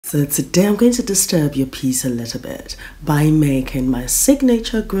So today I'm going to disturb your peace a little bit by making my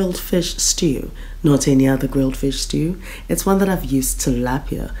signature grilled fish stew. Not any other grilled fish stew. It's one that I've used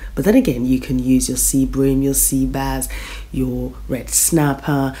tilapia. But then again, you can use your SeaBream, your SeaBass, your red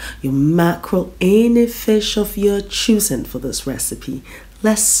snapper, your mackerel, any fish of your choosing for this recipe.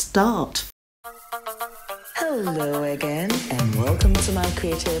 Let's start. Hello again and welcome to my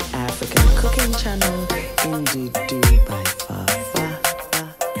creative African cooking channel, Ndudu by Fafa.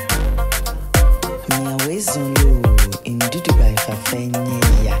 Zulu Ndudu by Fafa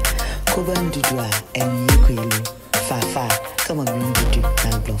ya Koba Ndudu and Yikwelu Fafa. Come on, Ndudu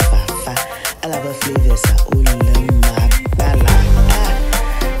and blow Fafa. Alaba flavors are all in my bala.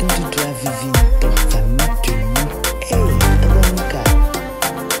 Ndudu Vivinto Famitunu. Hey, Abonka.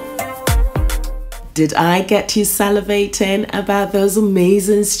 Did I get you salivating about those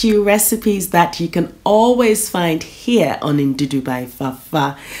amazing stew recipes that you can always find here on Ndudu by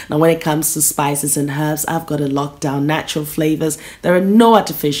Fafa? Now, when it comes to spices and herbs, I've got to lock down natural flavors. There are no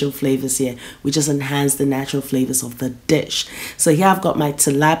artificial flavors here. We just enhance the natural flavors of the dish. So here I've got my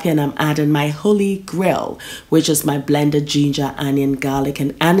tilapia and I'm adding my holy grail, which is my blended ginger, onion, garlic,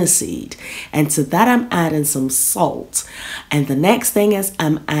 and aniseed. And to that, I'm adding some salt. And the next thing is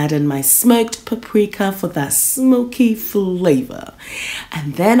I'm adding my smoked paprika for that smoky flavor.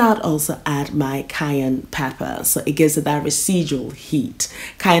 And then I'd also add my cayenne pepper, so it gives it that residual heat.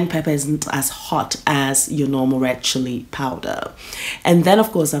 Cayenne pepper isn't as hot as your normal red chili powder. And then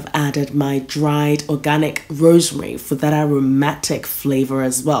of course I've added my dried organic rosemary for that aromatic flavor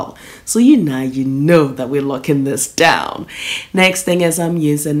as well. So you know that we're locking this down. Next thing is I'm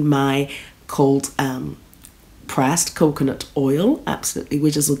using my cold pressed coconut oil, absolutely,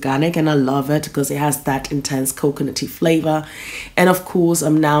 which is organic, and I love it because it has that intense coconutty flavor. And of course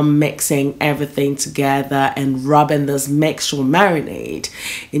I'm now mixing everything together and rubbing this mixture marinade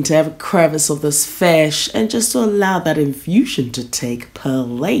into every crevice of this fish, and just to allow that infusion to take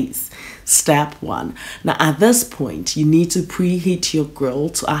place. Step 1. Now at this point, you need to preheat your grill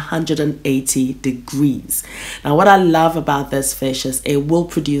to 180 degrees. Now what I love about this fish is it will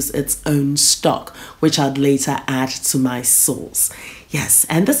produce its own stock, which I'd later add to my sauce. Yes,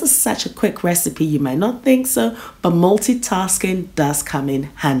 and this is such a quick recipe, you might not think so, but multitasking does come in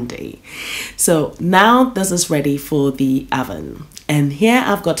handy. So now this is ready for the oven. And here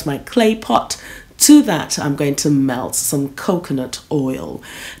I've got my clay pot. To that, I'm going to melt some coconut oil.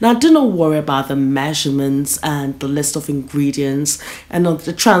 Now, do not worry about the measurements and the list of ingredients and on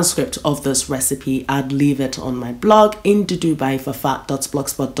the transcript of this recipe. I'd leave it on my blog,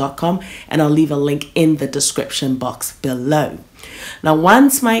 ndudubyfafa.blogspot.com, and I'll leave a link in the description box below. Now,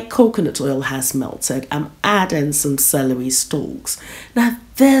 once my coconut oil has melted, I'm adding some celery stalks. Now,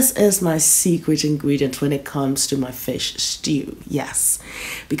 this is my secret ingredient when it comes to my fish stew. Yes,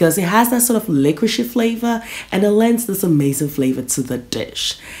 because it has that sort of licoricey flavor and it lends this amazing flavor to the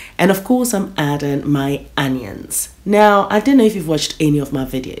dish. And of course, I'm adding my onions. Now, I don't know if you've watched any of my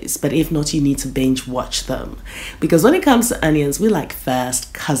videos, but if not, you need to binge watch them. Because when it comes to onions, we're like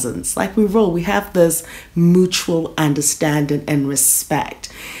first cousins. Like we have this mutual understanding and respect.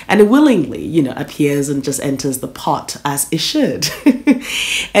 And it willingly, appears and just enters the pot as it should.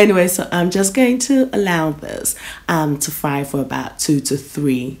 Anyway, so I'm just going to allow this to fry for about 2 to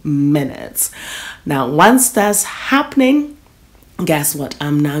 3 minutes. Now, once that's happening, guess what?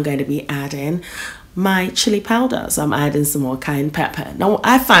 I'm now going to be adding my chili powder. So I'm adding some more cayenne pepper. Now,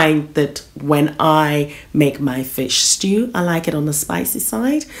 I find that when I make my fish stew, I like it on the spicy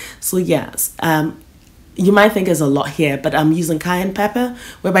side. So yes, you might think there's a lot here, but I'm using cayenne pepper,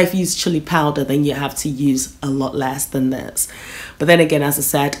 whereby if you use chili powder, then you have to use a lot less than this. But then again, as I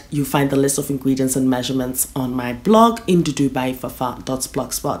said, you'll find the list of ingredients and measurements on my blog,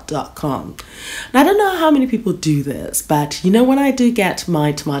 ndudubyfafa.blogspot.com. Now, I don't know how many people do this, but when I do get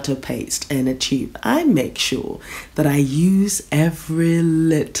my tomato paste in a tube, I make sure that I use every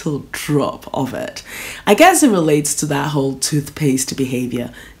little drop of it. I guess it relates to that whole toothpaste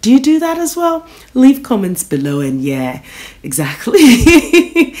behavior. Do you do that as well? Leave comments below, and yeah,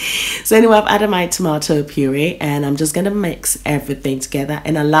 exactly. So anyway, I've added my tomato puree and I'm just going to mix everything together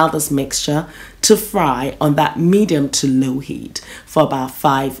and allow this mixture to fry on that medium to low heat for about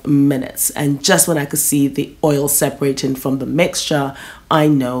 5 minutes. And just when I could see the oil separating from the mixture, I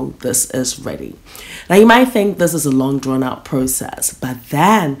know this is ready. Now, you might think this is a long drawn out process, but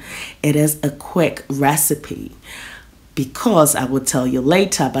then it is a quick recipe. because I will tell you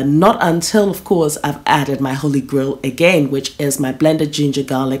later, but not until, of course, I've added my holy grail again, which is my blended ginger,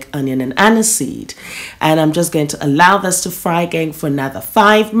 garlic, onion, and aniseed. And I'm just going to allow this to fry again for another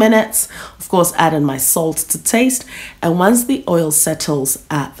 5 minutes. Of course, adding my salt to taste. And once the oil settles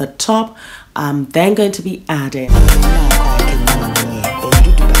at the top, I'm then going to be adding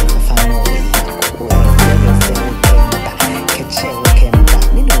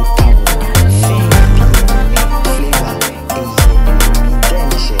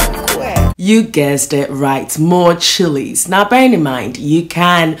you guessed it right, more chilies. Now bearing in mind, you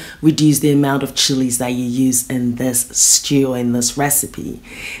can reduce the amount of chilies that you use in this stew, in this recipe.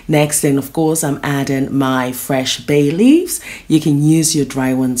 Next thing, of course, I'm adding my fresh bay leaves. You can use your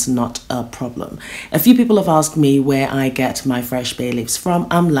dry ones, not a problem. A few people have asked me where I get my fresh bay leaves from.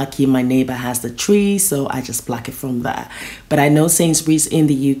 I'm lucky my neighbor has the tree, so I just pluck it from there. But I know Sainsbury's in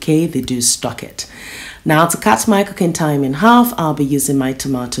the UK, they do stock it. Now to cut my cooking time in half, I'll be using my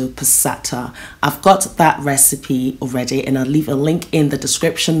tomato passata. I've got that recipe already and I'll leave a link in the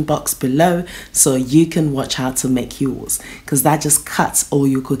description box below so you can watch how to make yours, because that just cuts all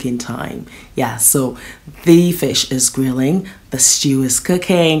your cooking time. Yeah, so the fish is grilling, the stew is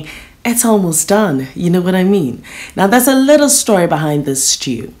cooking, it's almost done. You know what I mean? Now there's a little story behind this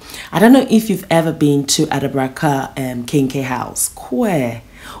stew. I don't know if you've ever been to Adabraka Kenkey House.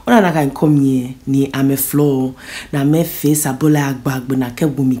 Ona na kan komye ni ame flow na me face abola agbagbo na ke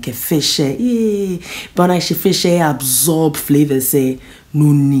bumi ke fish but na she fish absorb flavor say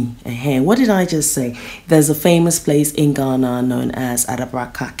nuni. What did I just say? There's a famous place in Ghana known as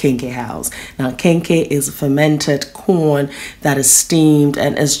Adabraka Kenkey House. Now kenkey is fermented corn that is steamed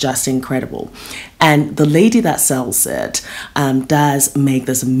and is just incredible. And the lady that sells it does make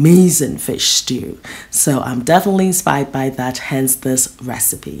this amazing fish stew. So I'm definitely inspired by that, hence this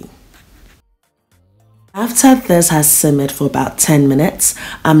recipe. After this has simmered for about 10 minutes,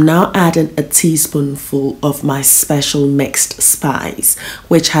 I'm now adding a teaspoonful of my special mixed spice,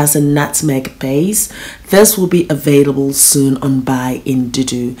 which has a nutmeg base. This will be available soon on buy in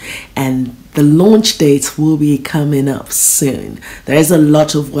Ndudu, and the launch date will be coming up soon. There is a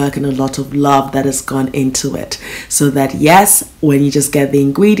lot of work and a lot of love that has gone into it, so that yes, when you just get the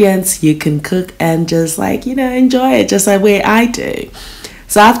ingredients, you can cook and just like, you know, enjoy it just the way I do.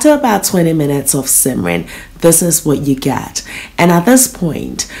 So after about 20 minutes of simmering, this is what you get. And at this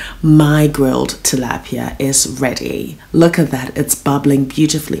point, my grilled tilapia is ready. Look at that, it's bubbling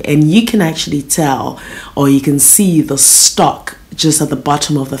beautifully. And you can actually tell, or you can see the stock just at the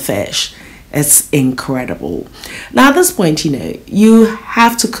bottom of the fish. It's incredible. Now at this point, you know, you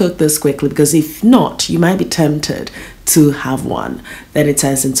have to cook this quickly, because if not, you might be tempted to have one, then it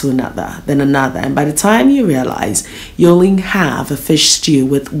turns into another, then another, and by the time you realize, you only have a fish stew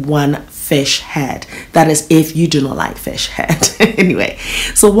with one fish head. That is if you do not like fish head. Anyway,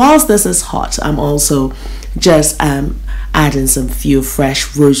 so whilst this is hot, I'm also just adding some few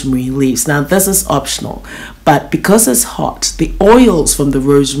fresh rosemary leaves. Now this is optional, but because it's hot, the oils from the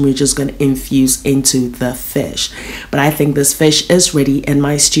rosemary are just going to infuse into the fish. But I think this fish is ready and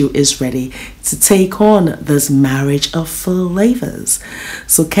my stew is ready to take on this marriage of flavors.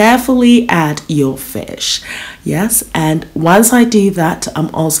 So carefully add your fish. Yes, and once I do that,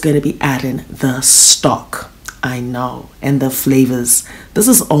 I'm also going to be adding the stock. I know, and the flavors. This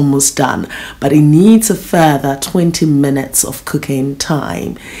is almost done, but it needs a further 20 minutes of cooking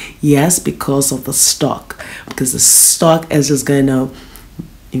time. Yes, because of the stock, because the stock is just going to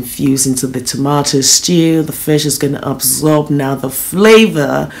infuse into the tomato stew. The fish is going to absorb now the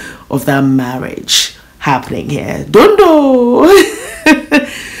flavor of that marriage happening here. Ndudu.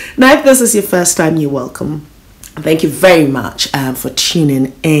 Now if this is your first time, you're welcome. Thank you very much for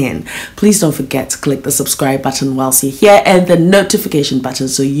tuning in. Please don't forget to click the subscribe button whilst you're here and the notification button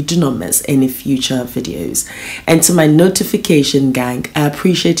so you do not miss any future videos. And to my notification gang, I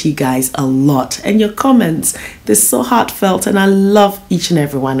appreciate you guys a lot, and your comments, they're so heartfelt, and I love each and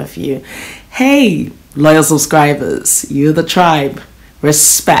every one of you. Hey, loyal subscribers, you're the tribe.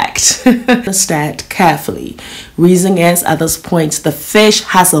 Respect. Understand carefully. Reason is, at this point, the fish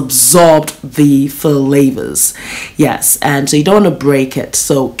has absorbed the flavors. Yes, and so you don't want to break it.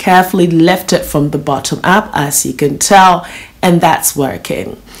 So carefully lift it from the bottom up, as you can tell, and that's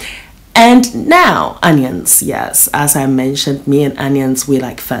working. And now onions. Yes, as I mentioned, me and onions, we're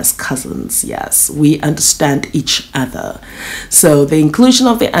like first cousins. Yes, we understand each other. So the inclusion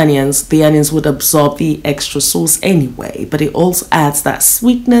of the onions would absorb the extra sauce anyway, but it also adds that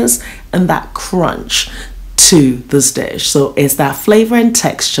sweetness and that crunch to this dish. So it's that flavor and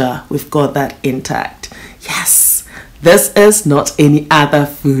texture, we've got that intact. Yes, this is not any other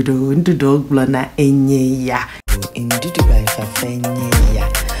food. Ndudu by Fafa ya.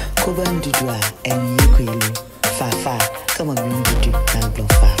 Koba Ndudu enyikwelu. Fafa, come on Ndudu now blow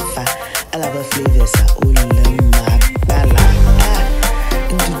Fafa. Alaba flavors are all my bala.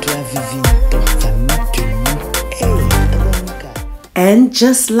 Ndudu vivinto And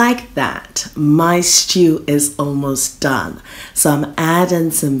just like that, my stew is almost done. So I'm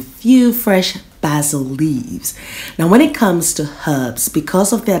adding some few fresh basil leaves. Now when it comes to herbs,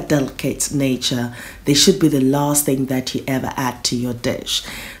 because of their delicate nature, they should be the last thing that you ever add to your dish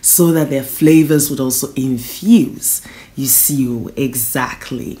so that their flavors would also infuse. You see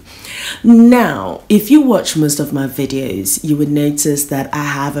exactly. Now, if you watch most of my videos, you would notice that I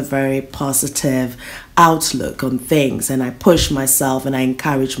have a very positive outlook on things, and I push myself and I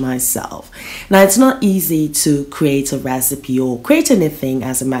encourage myself. Now, it's not easy to create a recipe or create anything,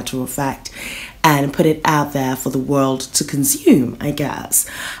 as a matter of fact, and put it out there for the world to consume, I guess.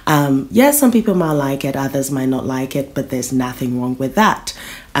 Yes, some people might like it, others might not like it, but there's nothing wrong with that.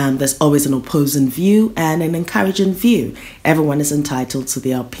 There's always an opposing view and an encouraging view. Everyone is entitled to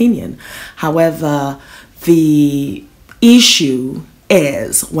their opinion. However, the issue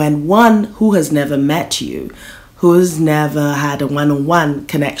is when one who has never met you, who's never had a one-on-one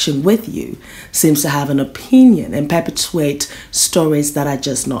connection with you, seems to have an opinion and perpetuate stories that are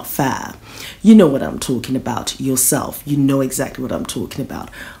just not fair. You know what I'm talking about yourself. You know exactly what I'm talking about.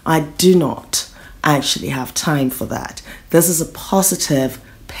 I do not actually have time for that. This is a positive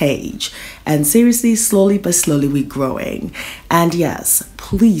page, and seriously, slowly but slowly we're growing. And yes,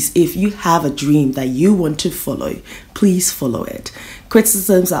 please, if you have a dream that you want to follow, please follow it.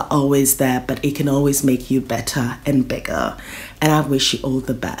 Criticisms are always there, but it can always make you better and bigger. And I wish you all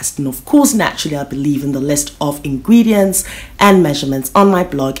the best. And of course, naturally, I believe in the list of ingredients and measurements on my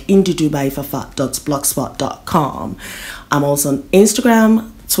blog, ndudubyfafa.blogspot.com. I'm also on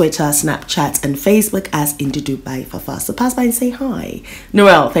Instagram, Twitter, Snapchat, and Facebook as Ndudu by Fafa. So pass by and say hi.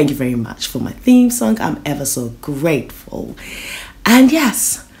 Noel, thank you very much for my theme song. I'm ever so grateful. And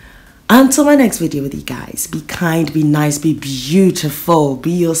yes, until my next video with you guys, be kind, be nice, be beautiful,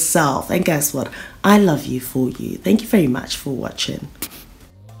 be yourself. And guess what? I love you for you. Thank you very much for watching.